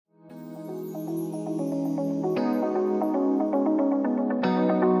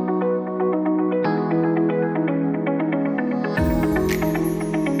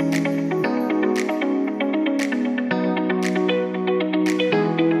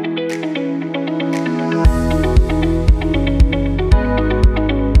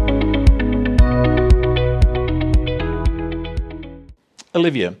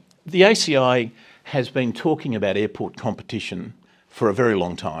Olivia, the ACI has been talking about airport competition for a very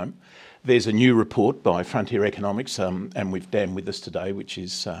long time. There's a new report by Frontier Economics, and we've Dan with us today, which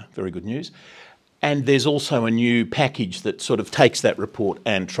is very good news. And there's also a new package that sort of takes that report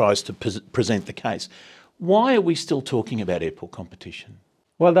and tries to present the case. Why are we still talking about airport competition?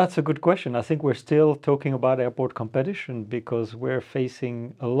 Well, that's a good question. I think we're still talking about airport competition because we're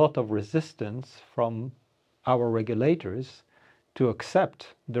facing a lot of resistance from our regulators to accept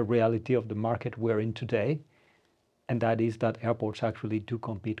the reality of the market we're in today, and that is that airports actually do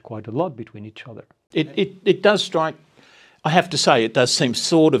compete quite a lot between each other. It does strike, I have to say, it does seem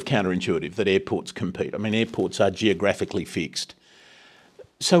sort of counterintuitive that airports compete. I mean, airports are geographically fixed.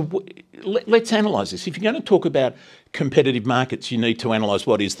 So let's analyse this. If you're going to talk about competitive markets, you need to analyse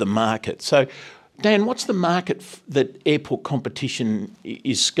what is the market. So, Dan, what's the market that airport competition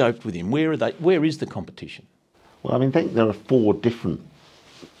is scoped within? Where is the competition? Well, I mean, I think there are 4 different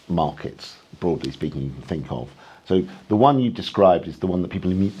markets, broadly speaking, you can think of. So the one you described is the one that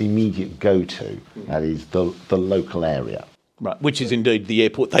people immediately go to, that is the local area. Right, which is indeed the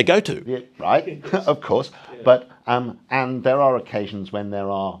airport they go to. Yeah, right, of course. Yeah. But and there are occasions when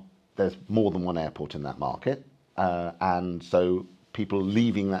there's more than one airport in that market, and so people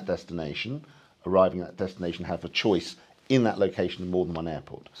leaving that destination, arriving at that destination, have a choice in that location in more than one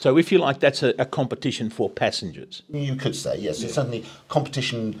airport. So if you like, that's a competition for passengers. You could say, yes. Yeah. It's certainly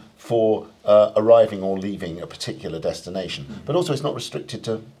competition for arriving or leaving a particular destination, but also it's not restricted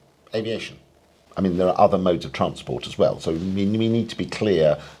to aviation. I mean, there are other modes of transport as well. So we need to be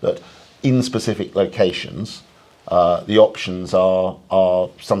clear that in specific locations, the options are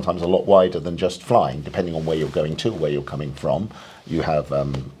sometimes a lot wider than just flying, depending on where you're going to, where you're coming from. You have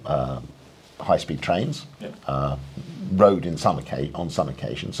high-speed trains, road on some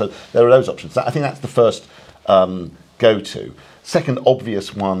occasions. So there are those options. I think that's the first go-to. Second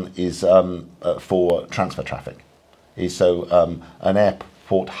obvious one is for transfer traffic. An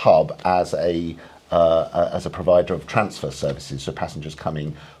airport hub as a provider of transfer services, so passengers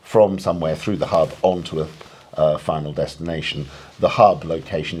coming from somewhere through the hub onto a final destination. The hub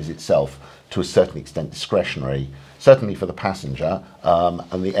location is itself, to a certain extent, discretionary, certainly for the passenger,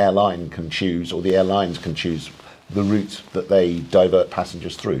 and the airline can choose, or the airlines can choose, the route that they divert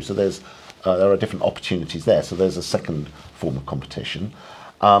passengers through. So there are different opportunities there. So there's a second form of competition.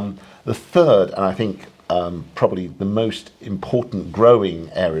 The third, and I think probably the most important growing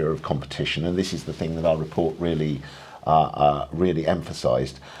area of competition, and this is the thing that our report really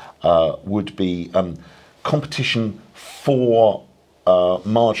emphasised, would be competition for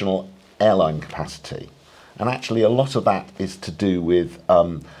marginal airline capacity. And actually a lot of that is to do with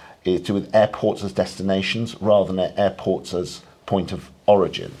airports as destinations rather than airports as point of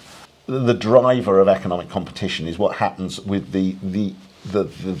origin. The driver of economic competition is what happens with the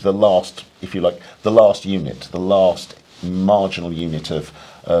last, if you like, the last unit, the last marginal unit of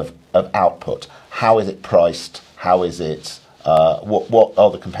output. How is it priced? How is it? What are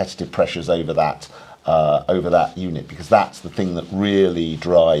the competitive pressures over that unit? Because that's the thing that really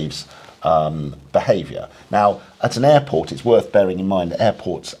drives behaviour. Now, at an airport, it's worth bearing in mind that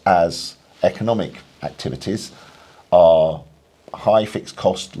airports as economic activities are high fixed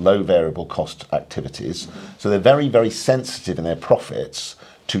cost, low variable cost activities. So they're very, very sensitive in their profits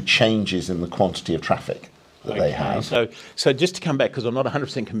to changes in the quantity of traffic that they have. So just to come back, because I'm not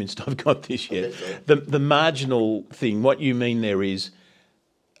 100% convinced I've got this yet, the marginal thing, what you mean there is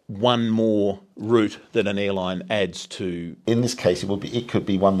one more route that an airline adds to. In this case, it could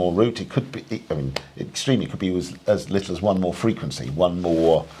be one more route. It could be, extremely, it could be as little as one more frequency, one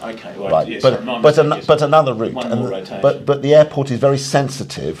more. Okay, well, right. Yes, but another route. One more rotation. But the airport is very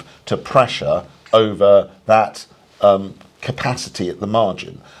sensitive to pressure over that capacity at the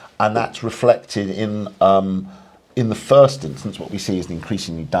margin, and that's reflected in the first instance, what we see is an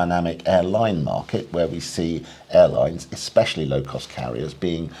increasingly dynamic airline market, where we see airlines, especially low-cost carriers,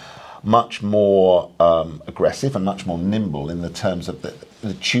 being much more aggressive and much more nimble in the terms of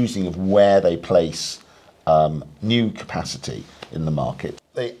the choosing of where they place new capacity in the market.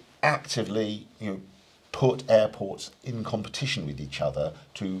 They actively put airports in competition with each other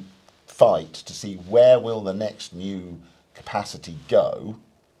to fight to see where will the next new capacity go.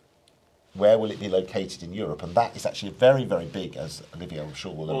 Where will it be located in Europe? And that is actually very, very big, as Olivier, I'm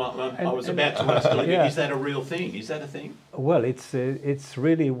sure, will. Well, I was about to ask Olivier, is that a real thing? Is that a thing? Well, it's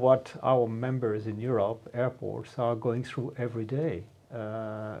really what our members in Europe, airports, are going through every day.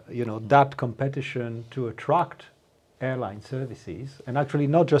 That competition to attract airline services, and actually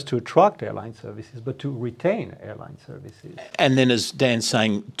not just to attract airline services, but to retain airline services. And then, as Dan's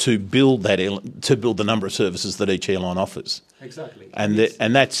saying, to build the number of services that each airline offers. Exactly. And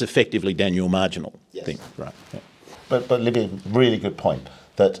that's effectively, Dan, your marginal thing, right? Yeah. But Olivier, really good point.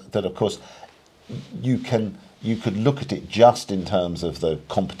 That of course you could look at it just in terms of the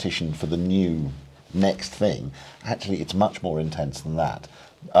competition for the new next thing. Actually, it's much more intense than that.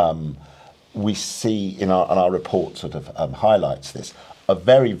 We see in our report sort of highlights this, a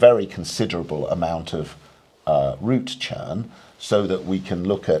very, very considerable amount of route churn, so that we can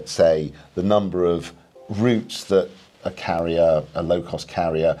look at, say, the number of routes that a low-cost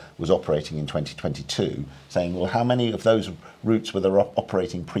carrier was operating in 2022, saying, well, how many of those routes were they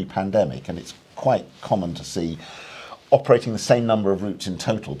operating pre-pandemic? And it's quite common to see operating the same number of routes in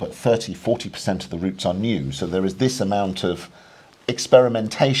total, but 30-40% of the routes are new. So there is this amount of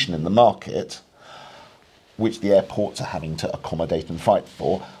experimentation in the market, which the airports are having to accommodate and fight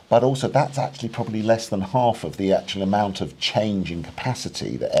for, but also that's actually probably less than half of the actual amount of change in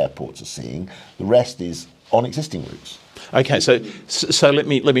capacity that airports are seeing. The rest is on existing routes. Okay, so let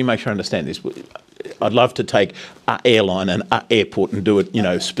me make sure I understand this. I'd love to take an airline and an airport and do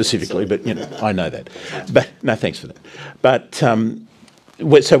it, specifically, but I know that. But no, thanks for that. But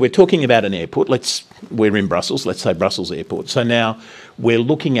so we're talking about an airport. We're in Brussels. Let's say Brussels Airport. So now we're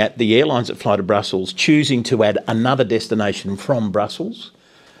looking at the airlines that fly to Brussels choosing to add another destination from Brussels.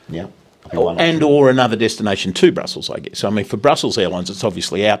 Yeah. Or another destination to Brussels, I guess. I mean, for Brussels Airlines, it's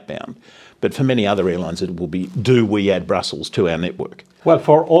obviously outbound. But for many other airlines, it will be, do we add Brussels to our network? Well,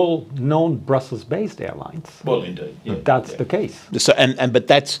 for all known Brussels-based airlines, well, indeed, that's the case.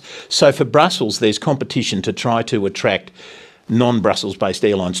 So for Brussels, there's competition to try to attract non-Brussels-based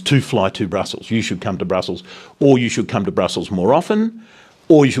airlines to fly to Brussels. You should come to Brussels, or you should come to Brussels more often,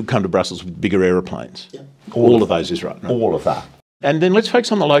 or you should come to Brussels with bigger aeroplanes. Yeah. All of those is right. All of that. And then let's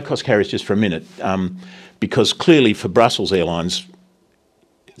focus on the low-cost carriers just for a minute, because clearly for Brussels Airlines,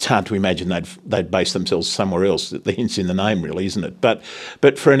 it's hard to imagine they'd base themselves somewhere else. The hint's in the name, really, isn't it? But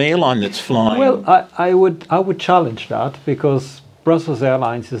for an airline that's flying, well, I would challenge that, because Brussels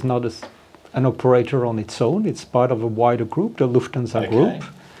Airlines is not an operator on its own. It's part of a wider group, the Lufthansa Group.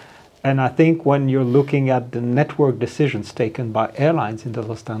 And I think when you're looking at the network decisions taken by airlines in the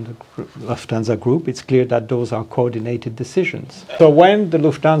Lufthansa Group, it's clear that those are coordinated decisions. So when the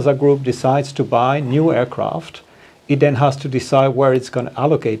Lufthansa Group decides to buy new aircraft, it then has to decide where it's going to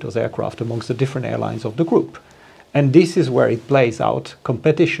allocate those aircraft amongst the different airlines of the group. And this is where it plays out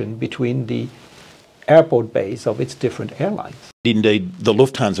competition between the airport base of its different airlines. Indeed, the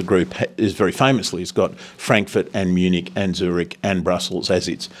Lufthansa Group is very famously, it's got Frankfurt and Munich and Zurich and Brussels as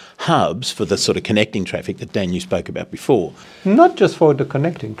its hubs for the sort of connecting traffic that Dan, you spoke about before. Not just for the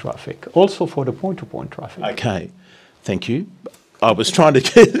connecting traffic, also for the point-to-point traffic. Okay, thank you. I was trying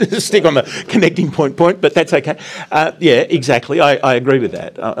to stick on the connecting point, but that's okay. Yeah, exactly. I agree with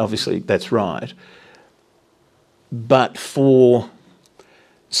that. Obviously, that's right. But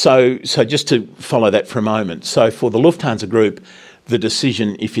So just to follow that for a moment, so for the Lufthansa Group, the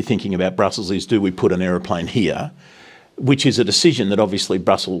decision, if you're thinking about Brussels, is do we put an aeroplane here, which is a decision that obviously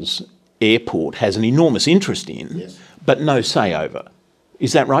Brussels Airport has an enormous interest in, yes, but no say over.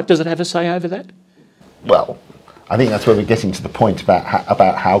 Is that right? Does it have a say over that? Well, I think that's where we're getting to the point about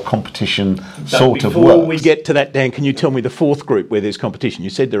how competition sort of works. Before we get to that, Dan, can you tell me the fourth group where there's competition? You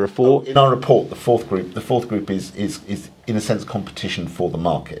said there are four. In our report, the fourth group is in a sense competition for the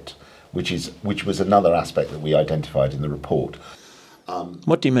market, which was another aspect that we identified in the report.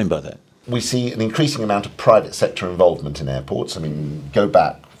 What do you mean by that? We see an increasing amount of private sector involvement in airports. I mean, go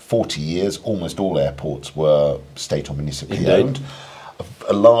back 40 years, almost all airports were state or municipally owned.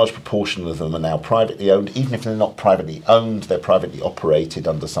 A large proportion of them are now privately owned. Even if they're not privately owned, they're privately operated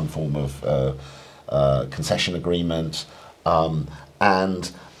under some form of concession agreement.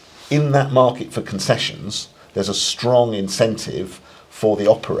 And in that market for concessions, there's a strong incentive for the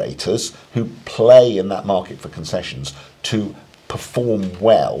operators who play in that market for concessions to perform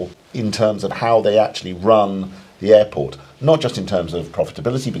well in terms of how they actually run the airport. Not just in terms of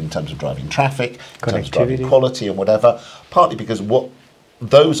profitability, but in terms of driving traffic, in terms of driving quality and whatever. Partly because what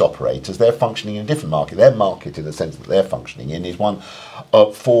those operators, they're functioning in a different market. Their market, in the sense that they're functioning in, is one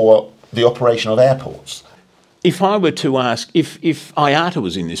for the operation of airports. If I were to ask, if IATA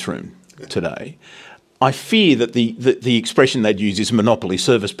was in this room today, I fear that the expression they'd use is monopoly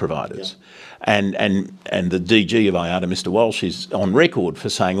service providers. Yeah. And the DG of IATA, Mr. Walsh, is on record for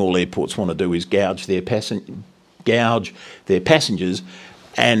saying all airports want to do is gouge their passengers,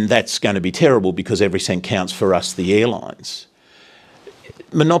 and that's going to be terrible because every cent counts for us, the airlines.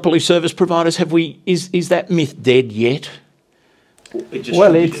 monopoly service providers, is that myth dead yet?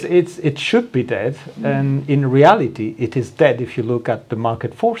 Well, it should be dead, and in reality, it is dead if you look at the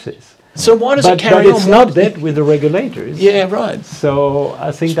market forces. So why does it carry on? But it's not dead with the regulators. Yeah, right. So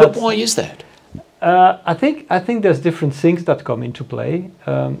I think But why is that? I think there's different things that come into play.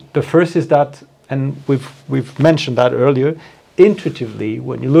 The first is that, and we've mentioned that earlier, intuitively,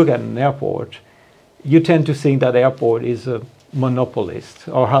 when you look at an airport, you tend to think that airport is a monopolist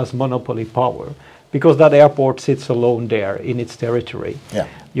or has monopoly power, because that airport sits alone there in its territory. Yeah.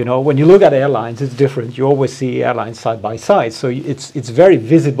 You know, when you look at airlines, it's different. You always see airlines side by side, so it's very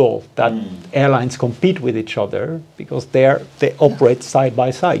visible that airlines compete with each other because they operate side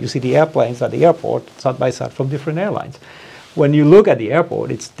by side. You see the airplanes at the airport side by side from different airlines. When you look at the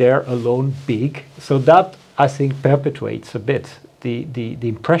airport, it's there alone, big. So that, I think, perpetuates a bit the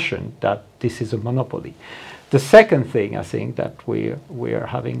impression that this is a monopoly. The second thing I think that we are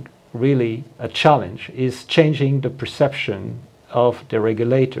having really a challenge is changing the perception of the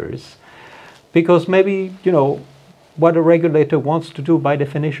regulators, because maybe, you know, what a regulator wants to do by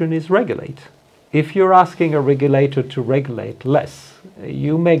definition is regulate. If you're asking a regulator to regulate less,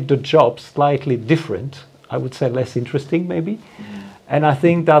 you make the job slightly different, I would say less interesting maybe, and I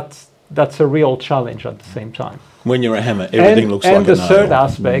think that's a real challenge at the same time. When you're a hammer, everything looks like a nail. And the third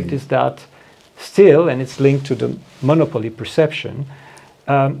aspect is that still, and it's linked to the monopoly perception,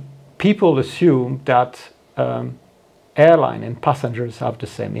 people assume that airline and passengers have the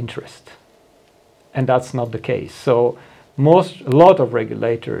same interest, and that's not the case. So a lot of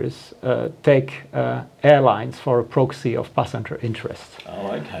regulators take airlines for a proxy of passenger interest.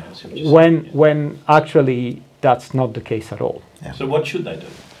 Oh, okay. I see what you're saying. When actually that's not the case at all. Yeah. So what should they do?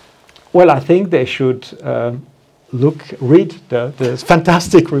 Well, I think they should read the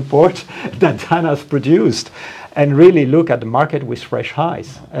fantastic report that Dan has produced, and really look at the market with fresh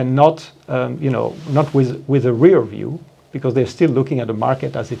eyes, and not with a rear view, because they're still looking at the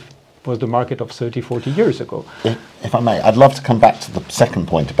market as if it was the market of 30, 40 years ago. If I may, I'd love to come back to the second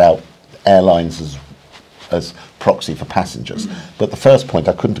point about airlines as proxy for passengers. But the first point,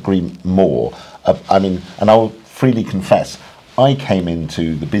 I couldn't agree more. I mean, and I'll freely confess, I came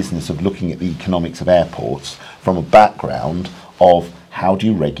into the business of looking at the economics of airports from a background of how do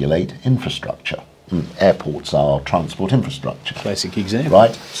you regulate infrastructure. Airports are transport infrastructure. Classic example.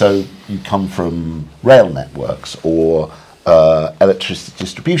 Right? So you come from rail networks or electricity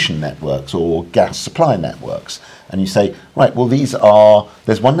distribution networks or gas supply networks, and you say, right, well,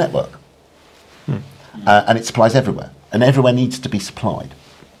 there's one network, and it supplies everywhere, and everywhere needs to be supplied,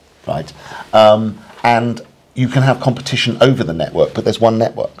 right? And you can have competition over the network, but there's one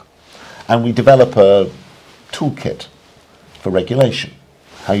network. And we develop a toolkit for regulation,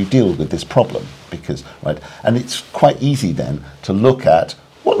 how you deal with this problem, because, right, and it's quite easy then to look at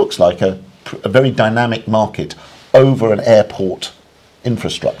what looks like a very dynamic market over an airport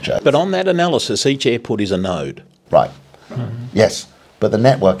infrastructure. But on that analysis, each airport is a node. Right. Yes, but the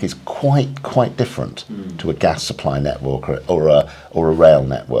network is quite different to a gas supply network or a rail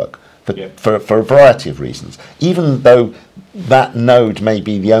network for a variety of reasons. Even though that node may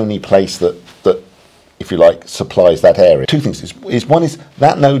be the only place that if you like, supplies that area. Two things is one is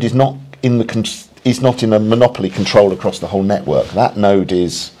that node is not in a monopoly control across the whole network. That node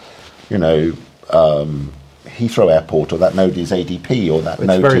is, you know, Heathrow Airport, or that node is ADP, or that node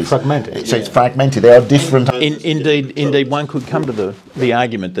is... It's very fragmented. So it's fragmented. They are different... Indeed, one could come to the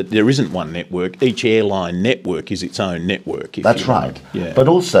argument that there isn't one network. Each airline network is its own network. That's right. Yeah. But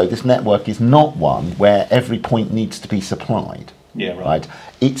also, this network is not one where every point needs to be supplied. Yeah, right.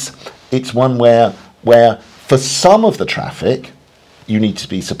 It's one where for some of the traffic, you need to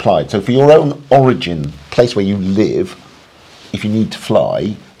be supplied. So for your own origin, place where you live, if you need to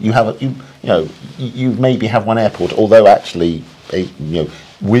fly, you maybe have one airport, although actually,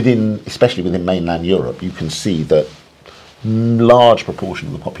 especially within mainland Europe, you can see that large proportion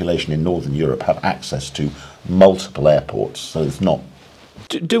of the population in Northern Europe have access to multiple airports. So it's not.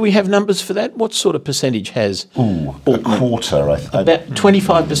 Do we have numbers for that? What sort of percentage has? A quarter. About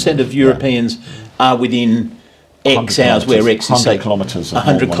 25% of Europeans are within X hours, where X is 100 kilometres.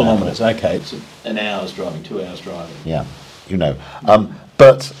 100 kilometres. Okay, it's an hour's driving, 2 hours driving. Yeah,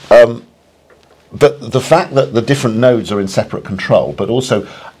 but the fact that the different nodes are in separate control, but also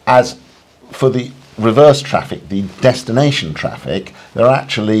as for the reverse traffic, the destination traffic,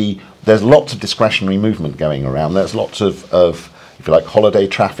 there's lots of discretionary movement going around. There's lots of if you like, holiday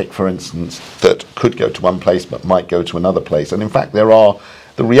traffic, for instance, that could go to one place but might go to another place. And in fact, the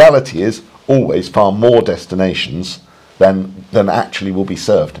reality is always far more destinations than actually will be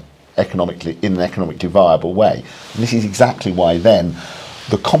served economically in an economically viable way. And this is exactly why then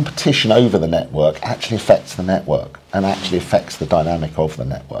the competition over the network actually affects the network and actually affects the dynamic of the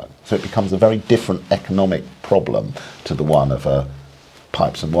network. So it becomes a very different economic problem to the one of a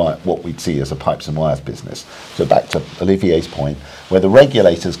pipes and wire, what we'd see as a pipes and wires business. So back to Olivier's point, where the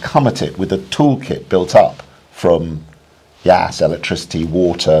regulators come at it with a toolkit built up from gas, electricity,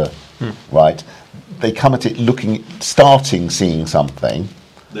 water, right? They come at it seeing something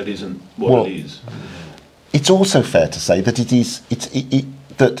that isn't what it is. It's also fair to say that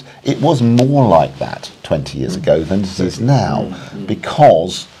that it was more like that 20 years ago than it is now,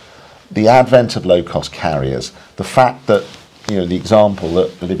 because the advent of low-cost carriers, the fact that, the example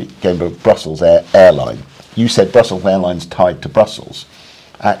that Olivier gave of Brussels Airline, you said Brussels Airlines tied to Brussels.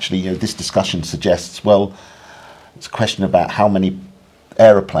 Actually, this discussion suggests, well, it's a question about how many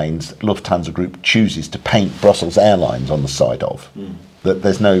aeroplanes Lufthansa Group chooses to paint Brussels Airlines on the side of. That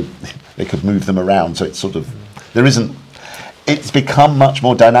they could move them around, so it's sort of, it's become much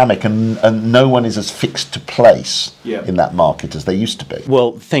more dynamic, and no one is as fixed to place in that market as they used to be.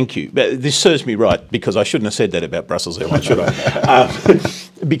 Well, thank you. This serves me right, because I shouldn't have said that about Brussels Airlines, should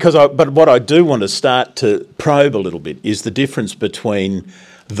I? But what I do want to start to probe a little bit is the difference between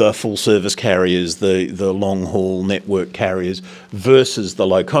the full service carriers, the long haul network carriers versus the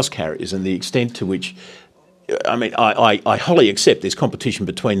low cost carriers, and the extent to which, I wholly accept there's competition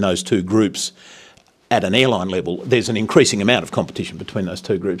between those two groups at an airline level. There's an increasing amount of competition between those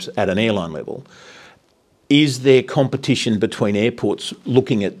two groups at an airline level. Is there competition between airports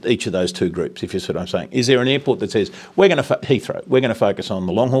looking at each of those two groups, if you see what I'm saying? Is there an airport that says, Heathrow, we're going to focus on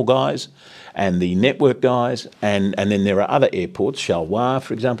the long haul guys and the network guys, and then there are other airports, Charlton,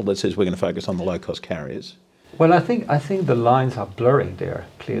 for example, that says we're going to focus on the low cost carriers? Well, I think the lines are blurring there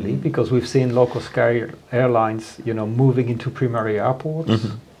clearly, because we've seen low-cost carrier airlines, moving into primary airports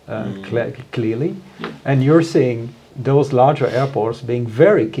clearly, and you're seeing those larger airports being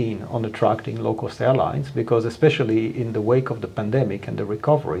very keen on attracting low-cost airlines, because especially in the wake of the pandemic and the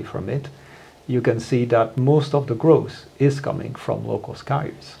recovery from it, you can see that most of the growth is coming from low-cost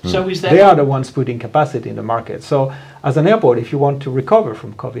carriers. So is that they are the ones putting capacity in the market. So as an airport, if you want to recover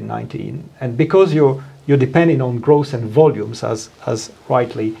from COVID-19, and because you're depending on growth and volumes, as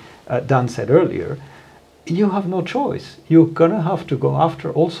rightly Dan said earlier, you have no choice. You're going to have to go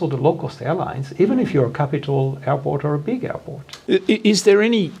after also the low-cost airlines, even if you're a capital airport or a big airport. Is there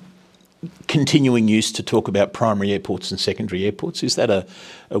any continuing use to talk about primary airports and secondary airports? Is that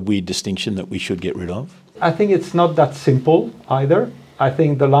a weird distinction that we should get rid of? I think it's not that simple either. I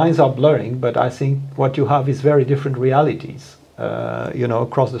think the lines are blurring, but I think what you have is very different realities,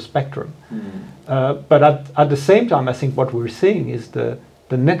 across the spectrum. But at the same time, I think what we're seeing is the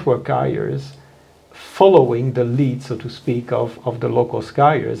network carriers following the lead, so to speak, of the low-cost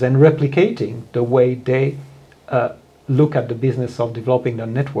carriers and replicating the way they look at the business of developing the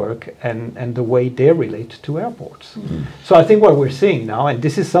network and the way they relate to airports. So I think what we're seeing now, and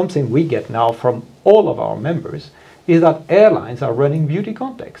this is something we get now from all of our members, is that airlines are running beauty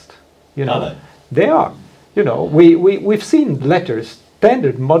contests. They are. We've seen letters,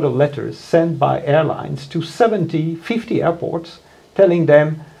 standard model letters sent by airlines to 50 airports telling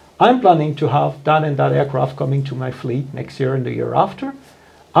them, I'm planning to have that and that aircraft coming to my fleet next year and the year after.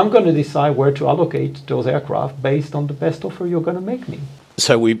 I'm going to decide where to allocate those aircraft based on the best offer you're going to make me.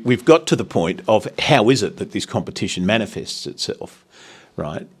 So we've got to the point of how is it that this competition manifests itself,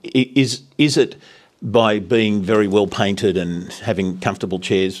 right? Is it by being very well painted and having comfortable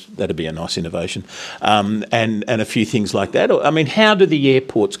chairs? That'd be a nice innovation, and a few things like that. How do the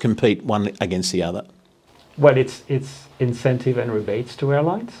airports compete one against the other? Well, it's incentive and rebates to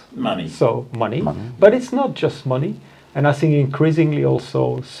airlines. Money. So money. But it's not just money. And I think increasingly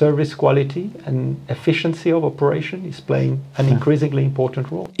also service quality and efficiency of operation is playing an increasingly important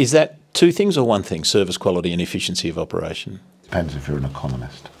role. Is that two things or one thing, service quality and efficiency of operation? Depends if you're an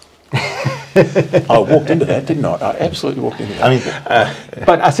economist. I walked into that, didn't I? I absolutely walked into that.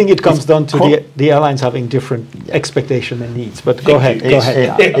 But I think it comes down to the airlines having different expectation and needs. But go ahead.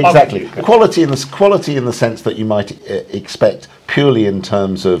 Exactly. Quality in the sense that you might expect purely in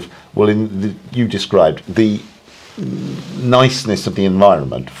terms of, you described the niceness of the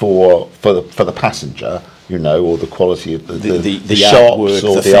environment for the passenger, or the quality of the shops artwork,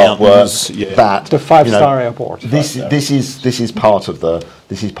 or the artwork, that the 5-star airport. This is part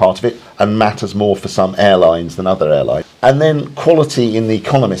of it, and matters more for some airlines than other airlines. And then quality in the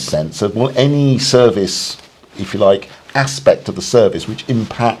economist sense of any service, if you like, aspect of the service which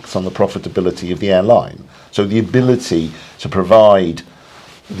impacts on the profitability of the airline. So the ability to provide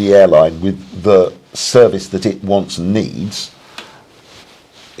the airline with the service that it wants and needs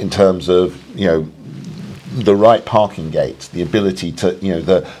in terms of, the right parking gates, the ability to,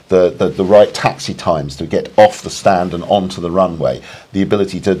 the right taxi times to get off the stand and onto the runway, the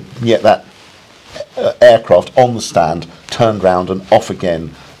ability to get that aircraft on the stand, turned round and off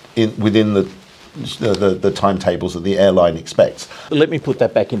again within the timetables that the airline expects. Let me put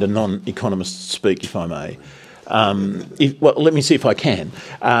that back into non-economist speak, if I may. Let me see if I can.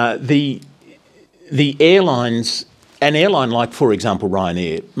 The airlines, an airline like, for example,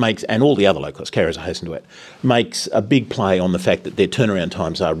 Ryanair makes, and all the other low-cost carriers, I hasten to add, makes a big play on the fact that their turnaround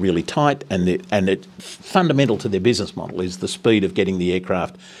times are really tight, and it fundamental to their business model is the speed of getting the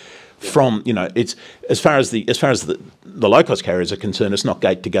aircraft from, it's as far as the low-cost carriers are concerned, it's not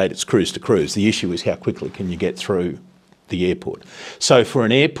gate to gate, it's cruise to cruise. The issue is how quickly can you get through the airport. So for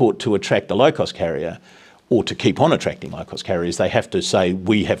an airport to attract a low-cost carrier, or to keep on attracting low-cost carriers, they have to say,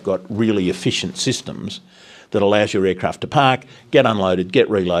 we have got really efficient systems that allows your aircraft to park, get unloaded, get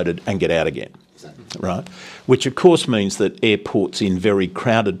reloaded, and get out again. Exactly. Right? Which of course means that airports in very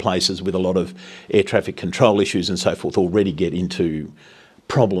crowded places with a lot of air traffic control issues and so forth already get into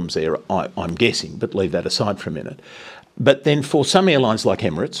problems there, I'm guessing, but leave that aside for a minute. But then for some airlines like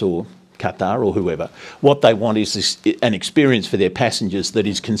Emirates or Qatar or whoever, what they want is an experience for their passengers that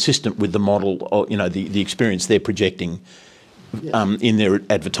is consistent with the model, or, the experience they're projecting in their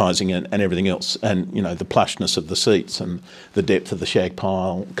advertising and everything else, and the plushness of the seats and the depth of the shag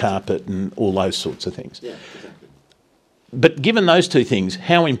pile carpet and all those sorts of things. Yeah, exactly. But given those two things,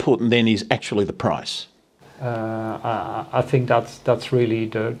 how important then is actually the price? I think that's really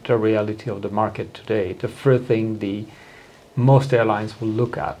the reality of the market today. The first thing most airlines will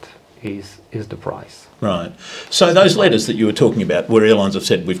look at is the price. Right. So those letters that you were talking about, where airlines have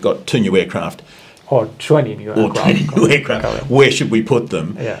said we've got 2 new aircraft, or 20 new aircraft. Or 20 new aircraft. Where should we put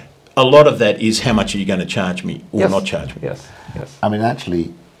them? Yeah. A lot of that is how much are you going to charge me or not charge me? Yes. I mean,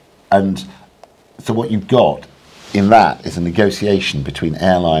 actually, and so what you've got in that is a negotiation between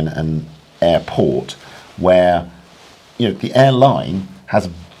airline and airport where, the airline has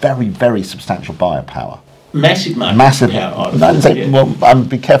very, very substantial buyer power. Massive market power. Well, I'm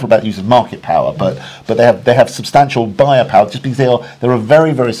be careful about the use of market power, but they have substantial buyer power just because they're a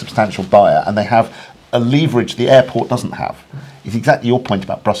very, very substantial buyer, and they have a leverage the airport doesn't have. It's exactly your point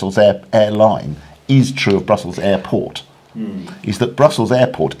about Brussels Airline is true of Brussels Airport. Is that Brussels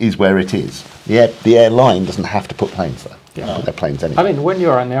Airport is where it is. The airline doesn't have to put planes there. Put their planes anyway. I mean, when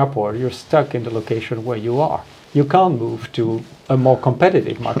you're an airport, you're stuck in the location where you are. You can't move to a more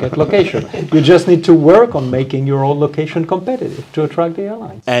competitive market location. You just need to work on making your own location competitive to attract the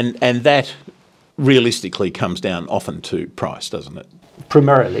airlines. And that realistically comes down often to price, doesn't it?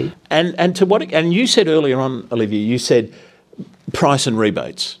 Primarily. And to what? And you said earlier on, Olivier, you said price and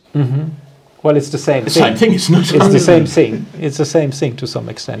rebates. Mm-hmm. Well, it's the same thing. Same thing, isn't it? It's the same thing. It's the same thing to some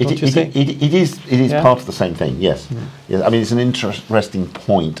extent, don't you think? It is part of the same thing, yes. Yes. I mean, it's an interesting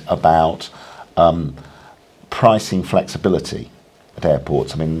point about pricing flexibility at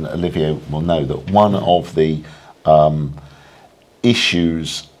airports. I mean, Olivier will know that one of the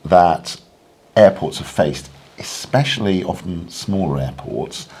issues that airports have faced, especially often smaller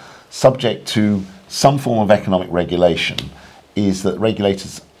airports, subject to some form of economic regulation, is that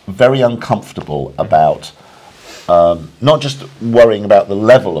regulators are very uncomfortable about not just worrying about the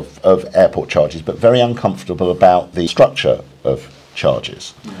level of airport charges, but very uncomfortable about the structure of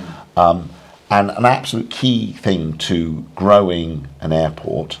charges. And an absolute key thing to growing an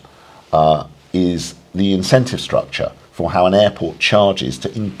airport is the incentive structure for how an airport charges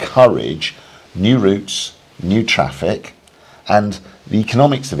to encourage new routes, new traffic, and the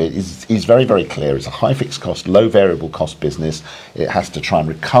economics of it is very, very clear. It's a high fixed cost, low variable cost business. It has to try and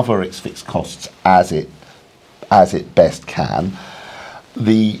recover its fixed costs as it best can.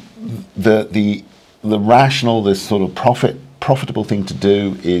 The rational, this sort of profitable thing to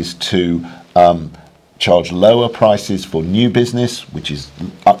do is to charge lower prices for new business, which is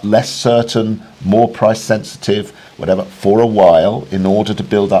less certain, more price sensitive, whatever, for a while in order to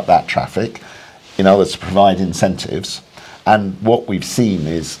build up that traffic. In other words, to provide incentives. And what we've seen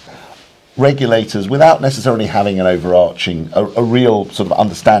is regulators, without necessarily having an overarching, a real sort of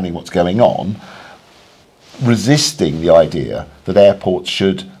understanding what's going on, resisting the idea that airports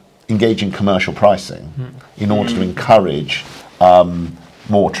should engage in commercial pricing in order to encourage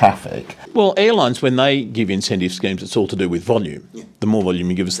more traffic. Well, airlines, when they give incentive schemes, it's all to do with volume. Yeah. The more volume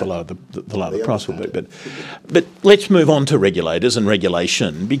you give us, the lower the price will be. But let's move on to regulators and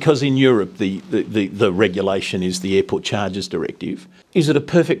regulation, because in Europe the regulation is the Airport Charges Directive. Is it a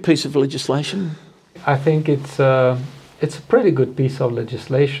perfect piece of legislation? I think it's a pretty good piece of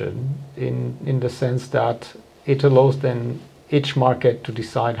legislation in the sense that it allows then each market to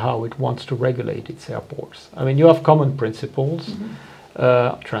decide how it wants to regulate its airports. I mean, you have common principles,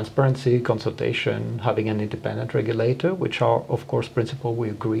 transparency, consultation, having an independent regulator, which are, of course, principles we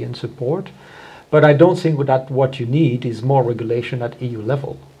agree and support. But I don't think that what you need is more regulation at EU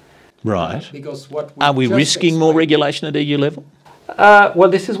level. Right. Because what Are we risking more regulation at EU level? Well,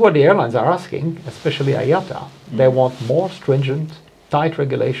 this is what the airlines are asking, especially IATA. They want more stringent, tight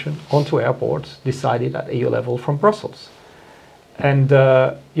regulation onto airports decided at EU level from Brussels. And,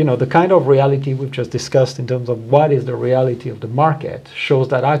 the kind of reality we've just discussed in terms of what is the reality of the market shows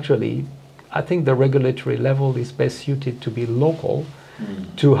that actually, I think the regulatory level is best suited to be local,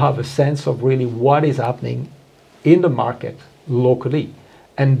 to have a sense of really what is happening in the market locally.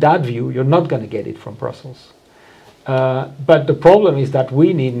 And that view, you're not going to get it from Brussels. But the problem is that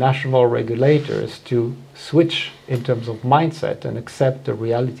we need national regulators to switch in terms of mindset and accept the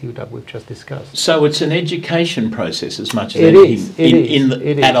reality that we've just discussed. So it's an education process as much as It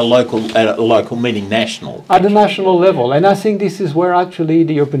anything is. at a local meaning national. At the national level. And I think this is where actually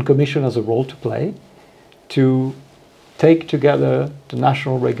the European Commission has a role to play, to take together the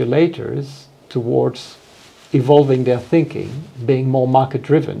national regulators towards evolving their thinking, being more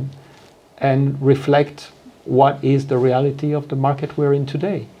market-driven, and reflect what is the reality of the market we're in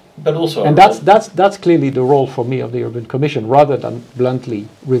today. But also, and that's clearly the role for me of the European Commission, rather than bluntly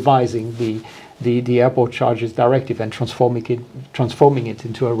revising the airport charges directive and transforming it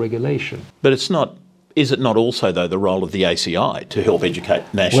into a regulation. But it's not. Is it not also, though, the role of the ACI to help educate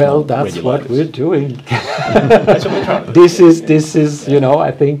national Well, that's regulators? what we're doing. That's what we're trying to do. This is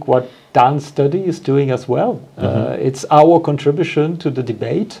I think what Dan's study is doing as well. It's our contribution to the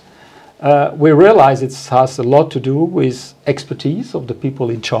debate. We realize it has a lot to do with expertise of the people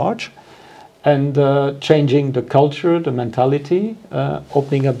in charge and changing the culture, the mentality,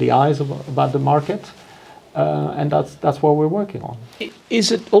 opening up the eyes about the market. And that's what we're working on.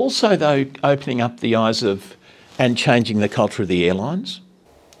 Is it also, though, opening up the eyes of and changing the culture of the airlines?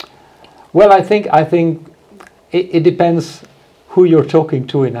 Well, I think it depends who you're talking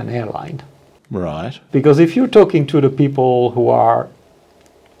to in an airline. Right. Because if you're talking to the people who are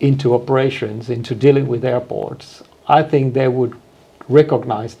into operations, into dealing with airports, I think they would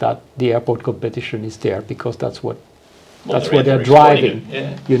recognize that the airport competition is there because that's what they're driving,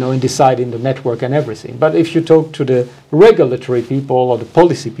 in deciding the network and everything. But if you talk to the regulatory people or the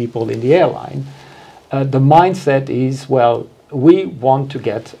policy people in the airline, the mindset is, well, we want to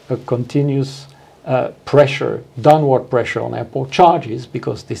get a continuous downward pressure on airport charges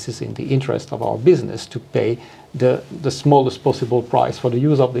because this is in the interest of our business to pay the smallest possible price for the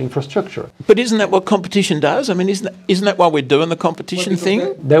use of the infrastructure. But isn't that what competition does? I mean, isn't that why we're doing the competition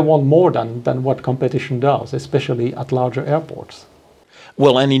thing? They want more than what competition does, especially at larger airports.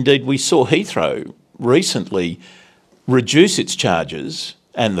 Well, and indeed we saw Heathrow recently reduce its charges,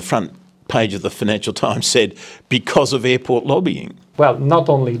 and the front page of the Financial Times said, because of airport lobbying. Well, not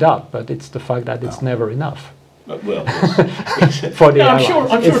only that, but it's the fact that it's never enough. Well, for the airlines.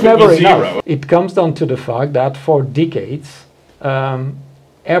 I'm sure it's never enough. It comes down to the fact that for decades,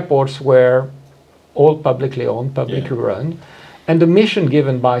 airports were all publicly owned, publicly run, and the mission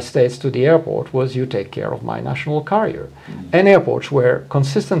given by states to the airport was you take care of my national carrier. And airports were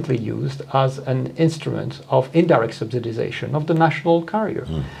consistently used as an instrument of indirect subsidization of the national carrier.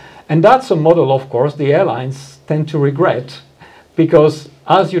 And that's a model, of course, the airlines tend to regret, because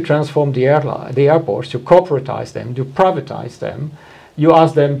as you transform the airports, you corporatize them, you privatize them, you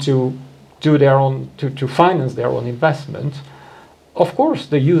ask them to do their own, to finance their own investment. Of course,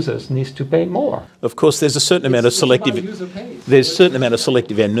 the users need to pay more. Of course, there's a certain amount of selective. There's a certain amount of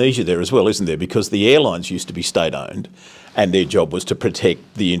selective amnesia there as well, isn't there? Because the airlines used to be state-owned, and their job was to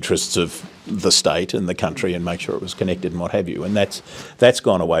protect the interests of the state and the country and make sure it was connected and what have you. And that's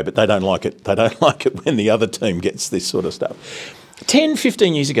gone away, but they don't like it. They don't like it when the other team gets this sort of stuff. 10,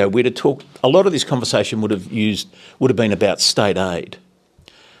 15 years ago, we'd have talked. A lot of this conversation would have been about state aid.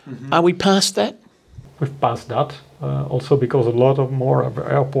 Are we past that? We've passed that. Also because a lot of more of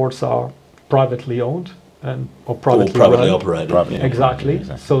our airports are privately owned or privately operated. Exactly.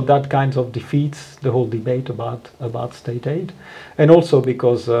 So that kind of defeats the whole debate about state aid, and also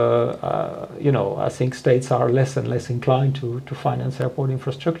because I think states are less and less inclined to finance airport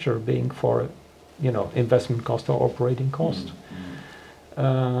infrastructure, being for investment cost or operating cost.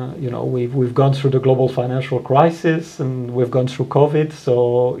 We've gone through the global financial crisis and we've gone through COVID,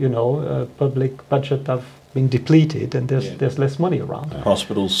 so public budget have been depleted and there's less money around.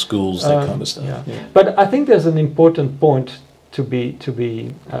 Hospitals, schools, that kind of stuff. But I think there's an important point to be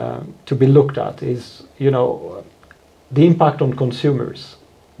looked at is the impact on consumers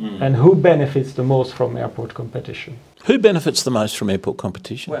and who benefits the most from airport competition. Who benefits the most from airport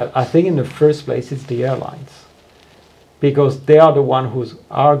competition? Well, I think in the first place it's the airlines, because they are the ones who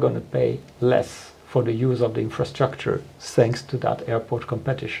are going to pay less for the use of the infrastructure thanks to that airport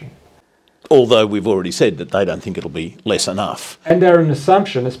competition. Although we've already said that they don't think it'll be less enough. And there's an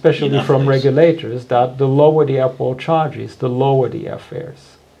assumption, especially Enough from less. regulators, that the lower the airport charges, the lower the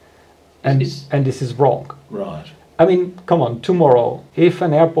airfares. And this is wrong. Right. I mean, come on, tomorrow, if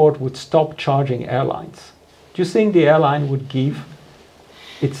an airport would stop charging airlines, do you think the airline would give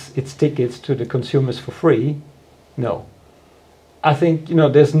its tickets to the consumers for free? No. I think,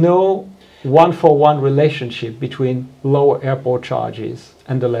 there's no one-for-one relationship between lower airport charges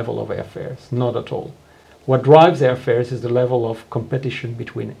and the level of airfares. Not at all. What drives airfares is the level of competition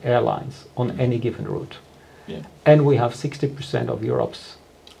between airlines on any given route. Yeah. And we have 60% of Europe's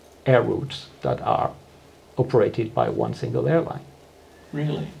air routes that are operated by one single airline.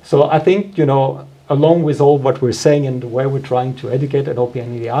 Really? So I think, along with all what we're saying and the way we're trying to educate and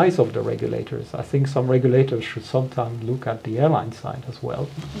open the eyes of the regulators, I think some regulators should sometimes look at the airline side as well.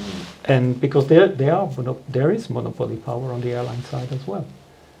 And because there is monopoly power on the airline side as well.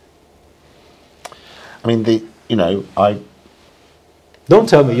 I mean, Don't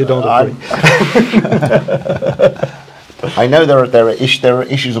tell me you don't agree. I know there are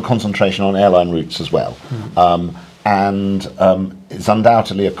issues of concentration on airline routes as well, and it's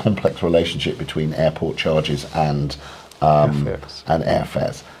undoubtedly a complex relationship between airport charges and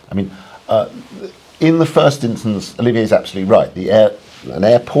airfares. I mean, in the first instance, Olivier is absolutely right. An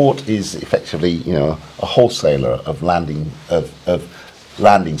airport is effectively, a wholesaler of landing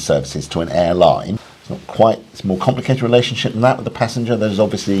services to an airline. It's a more complicated relationship than that with the passenger. They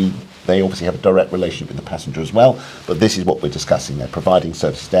obviously have a direct relationship with the passenger as well, but this is what we're discussing. They're providing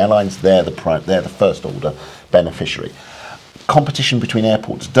services to airlines. They're the first order beneficiary. Competition between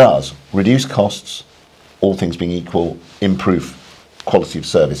airports does reduce costs, all things being equal, improve quality of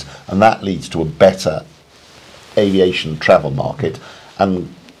service, and that leads to a better aviation travel market and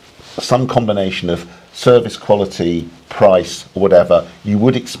some combination of service quality, price, or whatever. You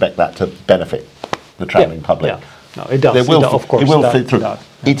would expect that to benefit the travelling public. Yeah. No, it does. It will feed through.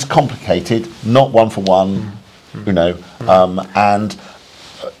 It's complicated, not one for one, and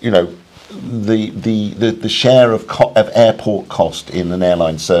the share of airport cost in an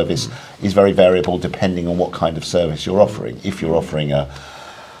airline service is very variable depending on what kind of service you're offering. If you're offering a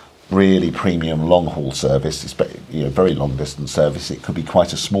really premium long haul service, very long distance service, it could be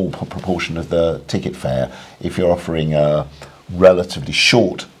quite a small proportion of the ticket fare. If you're offering a relatively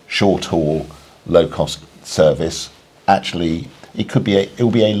short haul low cost service, actually it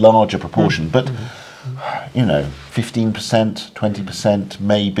will be a larger proportion, but 15%, 20%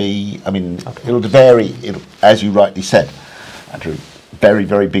 maybe. I mean, it'll vary. As you rightly said, Andrew, very,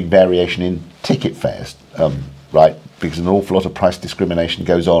 very big variation in ticket fares, right? Because an awful lot of price discrimination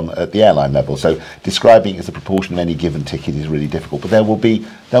goes on at the airline level. So describing it as a proportion of any given ticket is really difficult. But there'll be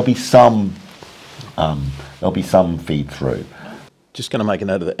some feed through. Just going to make a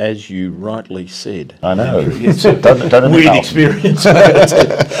note of that, as you rightly said. I know. Don't weird experience.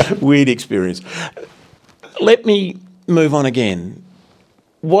 Weird experience. Let me move on again.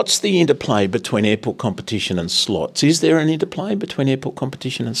 What's the interplay between airport competition and slots? Is there an interplay between airport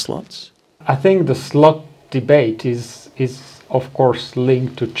competition and slots? I think the slot debate is of course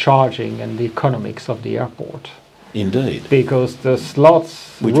linked to charging and the economics of the airport. Indeed. Because the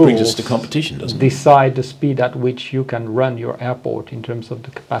slots which rules brings us to competition, doesn't it? Decide the speed at which you can run your airport in terms of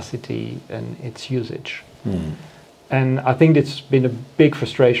the capacity and its usage. And I think it's been a big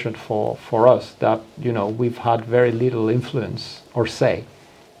frustration for us that we've had very little influence or say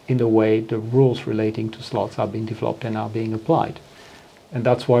in the way the rules relating to slots are being developed and are being applied. And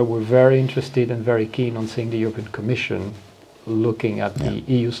that's why we're very interested and very keen on seeing the European Commission looking at the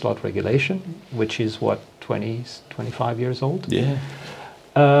EU slot regulation, which is 25 years old. Yeah.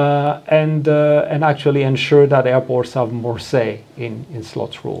 And actually ensure that airports have more say in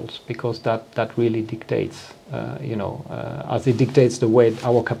slots rules, because that really dictates, as it dictates the way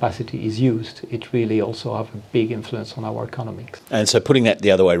our capacity is used, it really also have a big influence on our economics. And so putting that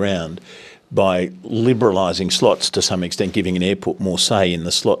the other way around, by liberalising slots to some extent, giving an airport more say in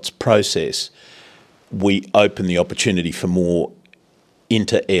the slots process, we open the opportunity for more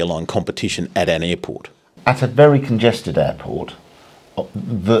inter-airline competition at an airport. At a very congested airport,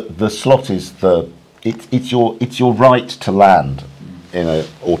 the slot is it's your right to land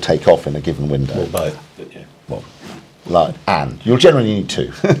or take off in a given window. Well, both. But yeah. Well, and you'll generally need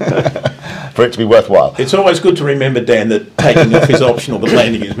two for it to be worthwhile. It's always good to remember, Dan, that taking off is optional, but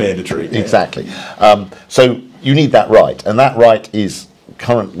landing is mandatory. Yeah. Exactly. So you need that right, and that right is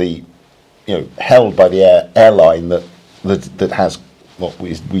currently held by the airline that that has what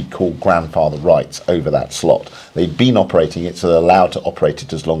we call grandfather rights over that slot. They've been operating it, so they're allowed to operate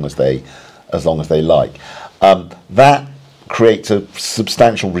it as long as they like. That creates a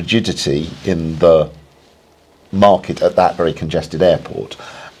substantial rigidity in the market at that very congested airport,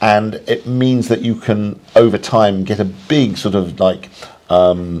 and it means that you can over time get a big sort of like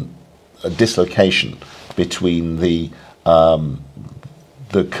a dislocation between the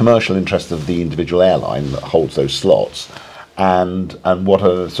commercial interest of the individual airline that holds those slots and what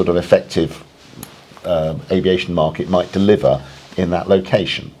a sort of effective aviation market might deliver in that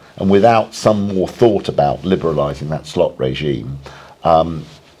location. And without some more thought about liberalising that slot regime,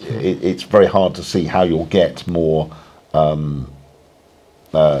 it's very hard to see how you'll get more.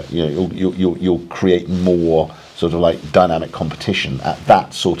 You'll create more sort of like dynamic competition at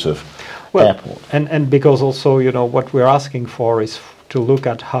that sort of airport. And because also, you know, what we're asking for is to look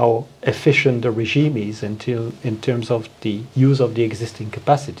at how efficient the regime is in terms of the use of the existing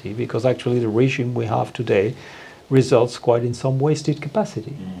capacity, because actually the regime we have today results quite in some wasted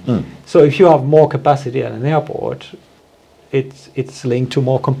capacity. So if you have more capacity at an airport, it's linked to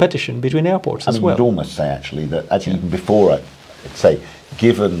more competition between airports as well. You'd almost say actually that actually even before it, say,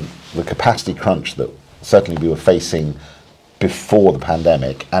 given the capacity crunch that certainly we were facing before the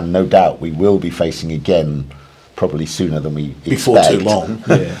pandemic, and no doubt we will be facing again probably sooner than we expect. Before too long.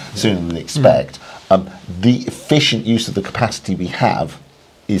 Sooner than we expect. The efficient use of the capacity we have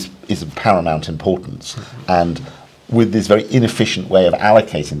is of paramount importance. And with this very inefficient way of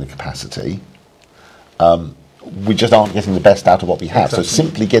allocating the capacity, we just aren't getting the best out of what we have. So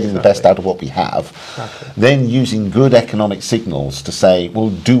simply getting the best out of what we have, then using good economic signals to say, well,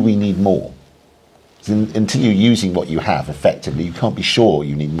 do we need more? Until you're using what you have effectively, you can't be sure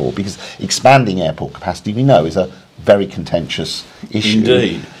you need more, because expanding airport capacity, we know, is a very contentious issue.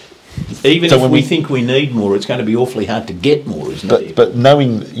 Indeed. Even so if we think we need more, it's going to be awfully hard to get more, isn't it? But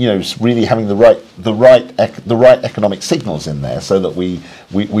knowing, you know, really having the right economic signals in there, so that we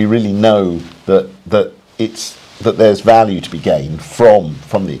really know that there's value to be gained from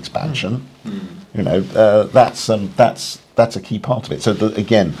the expansion. You know, that's a key part of it. So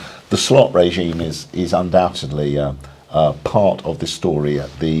again, the slot regime is undoubtedly part of this story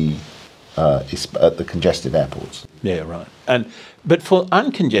at the congested airports. Yeah, right. But for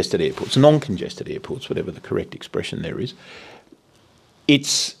uncongested airports, non-congested airports, whatever the correct expression there is,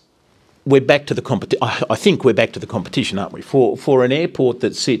 we're back to the competition. I think we're back to the competition, aren't we? For an airport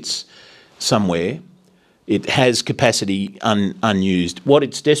that sits somewhere, it has capacity unused. What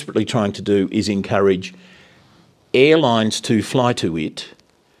it's desperately trying to do is encourage airlines to fly to it,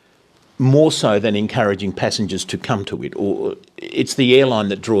 more so than encouraging passengers to come to it. Or it's the airline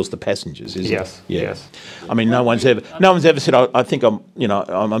that draws the passengers, isn't it? Yes. I mean, no one's ever said, I think I'm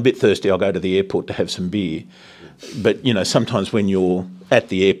a bit thirsty, I'll go to the airport to have some beer. But, you know, sometimes when you're at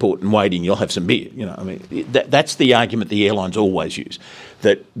the airport and waiting, you'll have some beer. You know, I mean, that's the argument the airlines always use.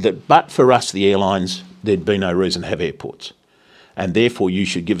 That but for us, the airlines, there'd be no reason to have airports. And therefore, you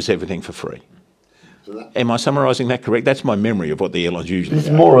should give us everything for free. Am I summarising that correct? That's my memory of what the airlines usually do.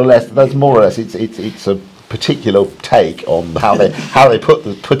 That's more or less. It's a particular take on how they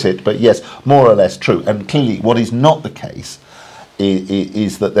put it, but yes, more or less true. And clearly, what is not the case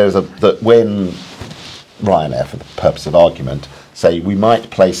is that that when Ryanair, for the purpose of argument, say we might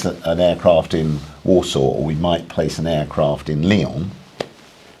place an aircraft in Warsaw or we might place an aircraft in Lyon.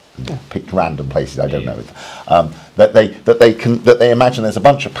 Picked random places, I don't know. That they imagine there's a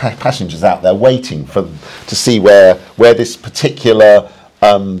bunch of passengers out there waiting to see where this particular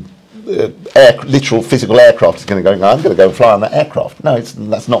literal physical aircraft is going to go. I'm going to go and fly on that aircraft. No,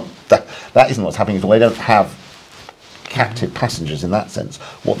 that isn't what's happening. They don't have captive passengers in that sense.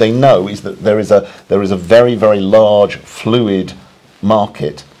 What they know is that there is a very, very large fluid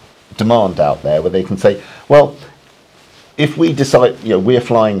market demand out there where they can say, well, if we decide, you know, we're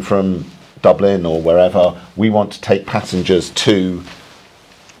flying from Dublin or wherever, we want to take passengers to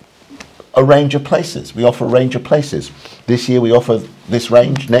a range of places. We offer a range of places. This year we offer this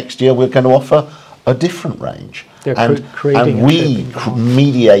range. Next year we're going to offer a different range. And we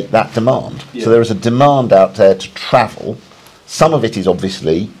mediate that demand. Yeah. So there is a demand out there to travel. Some of it is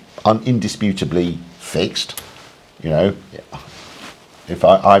obviously indisputably fixed. You know, if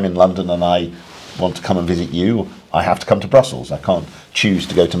I'm in London and I want to come and visit you, I have to come to Brussels. I can't choose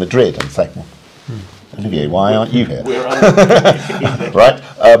to go to Madrid and say, well, Olivier, why aren't you here? Right?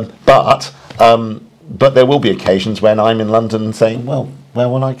 But there will be occasions when I'm in London and saying, well, where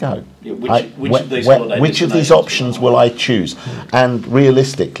will I go? Yeah, which of these options will I choose? And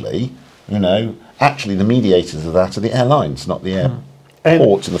realistically, you know, actually the mediators of that are the airlines, not the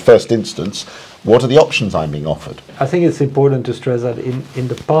ports in the first instance, what are the options I'm being offered? I think it's important to stress that in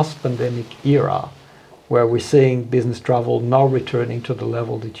the post-pandemic era, where we're seeing business travel now returning to the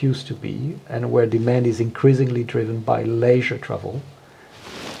level it used to be, and where demand is increasingly driven by leisure travel,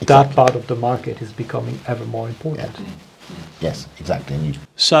 that part of the market is becoming ever more important. Yeah. Yes, exactly. And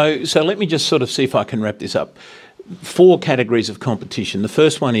So let me just sort of see if I can wrap this up. 4 categories of competition. The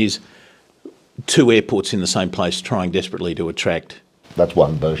first one is 2 airports in the same place trying desperately to attract. that's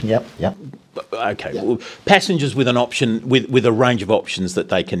one version. Yep. Okay, well, passengers with an option, with a range of options that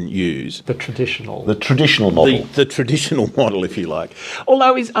they can use. The traditional model. The traditional model, if you like.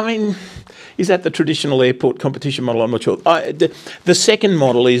 Although, is that the traditional airport competition model? I'm not sure. The second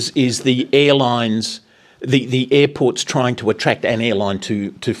model is the airlines, the airports trying to attract an airline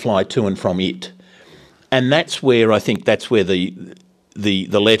to fly to and from it. And that's where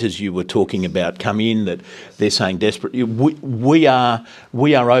the letters you were talking about come in, that they're saying desperately, we are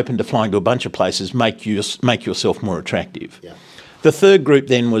open to flying to a bunch of places, make yourself more attractive. Yeah. The third group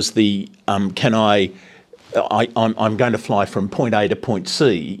then was I'm going to fly from point A to point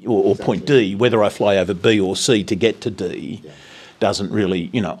C or point D, whether I fly over B or C to get to D. Yeah. Doesn't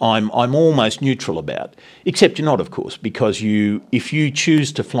really, I'm almost neutral about, except you're not, of course, because if you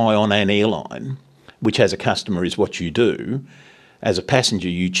choose to fly on an airline, which as a customer is what you do, as a passenger,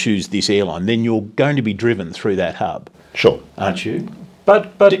 you choose this airline, then you're going to be driven through that hub. Sure. Aren't you?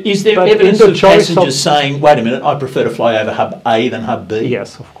 But is there evidence of passengers saying, wait a minute, I prefer to fly over hub A than hub B?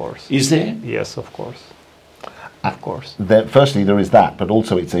 Yes, of course. Is there? Yes, of course. Of course. Firstly, there is that, but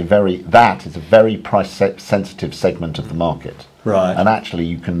also it's a very price-sensitive segment of the market. Right. And actually,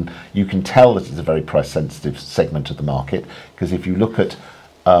 you can tell that it's a very price-sensitive segment of the market, because if you look at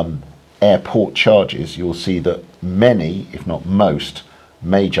airport charges, you'll see that many, if not most,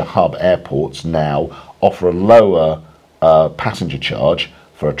 major hub airports now offer a lower passenger charge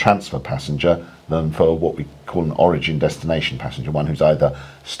for a transfer passenger than for what we call an origin destination passenger, one who's either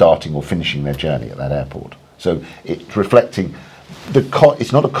starting or finishing their journey at that airport. So it's reflecting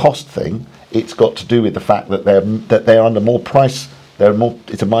it's not a cost thing. It's got to do with the fact that they're under more price.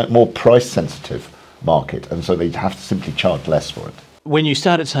 It's a more price sensitive market, and so they have to simply charge less for it. When you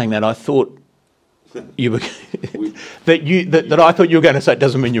started saying that, I thought you were that I thought you were going to say it.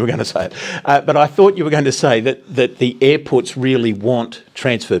 Doesn't mean you were going to say it, but I thought you were going to say that the airports really want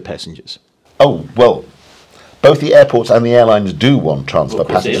transfer passengers. Oh well, both the airports and the airlines do want transfer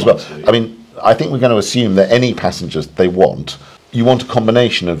passengers as well. Do, yeah. I mean, I think we're going to assume that any passengers they want, you want a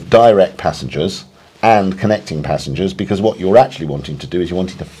combination of direct passengers and connecting passengers, because what you're actually wanting to do is you're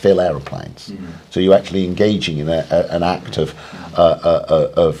wanting to fill aeroplanes. Mm-hmm. So you're actually engaging in an act of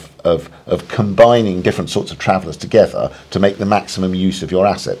combining different sorts of travellers together to make the maximum use of your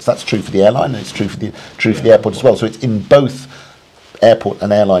assets. That's true for the airline, and it's true for the airport as well. So it's in both airport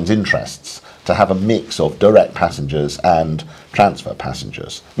and airlines' interests to have a mix of direct passengers and transfer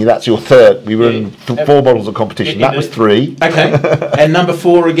passengers. I mean, that's your third. We were in 4 models of competition. That was 3. Okay. And number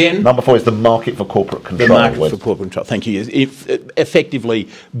 4 again? Number 4 is the market for corporate control. The market for corporate control. Thank you. Effectively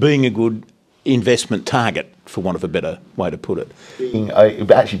being a good investment target, for want of a better way to put it.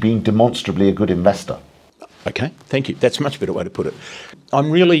 Being demonstrably a good investor. Okay. Thank you. That's a much better way to put it. I'm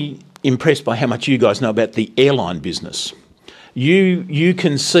really impressed by how much you guys know about the airline business. You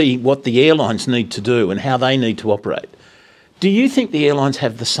can see what the airlines need to do and how they need to operate. Do you think the airlines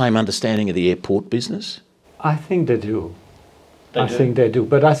have the same understanding of the airport business? I think they do. I think they do.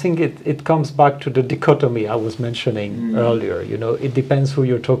 But I think it comes back to the dichotomy I was mentioning earlier. It depends who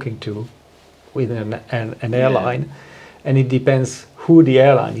you're talking to within an airline, and it depends who the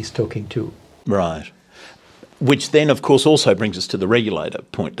airline is talking to. Right. Which then, of course, also brings us to the regulator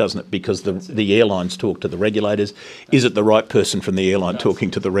point, doesn't it? Because the airlines talk to the regulators. Is it the right person from the airline talking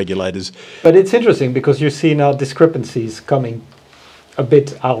to the regulators? But it's interesting because you see now discrepancies coming a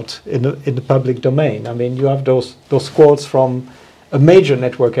bit out in the public domain. I mean, you have those quotes from a major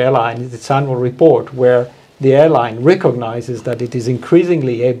network airline in its annual report, where the airline recognizes that it is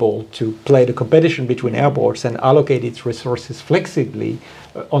increasingly able to play the competition between airports and allocate its resources flexibly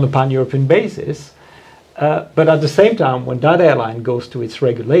on a pan-European basis. But at the same time, when that airline goes to its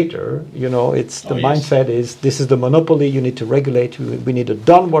regulator, mindset is, this is the monopoly, you need to regulate, we need a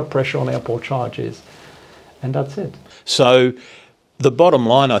downward pressure on airport charges, and that's it. So the bottom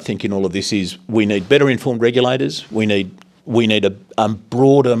line, I think, in all of this is we need better informed regulators, we need a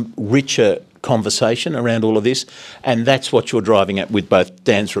broader, richer conversation around all of this, and that's what you're driving at with both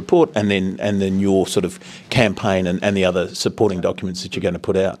Dan's report and then your sort of campaign and the other supporting documents that you're going to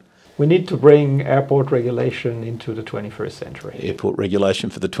put out. We need to bring airport regulation into the 21st century. Airport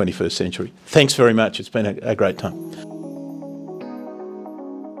regulation for the 21st century. Thanks very much. It's been a great time.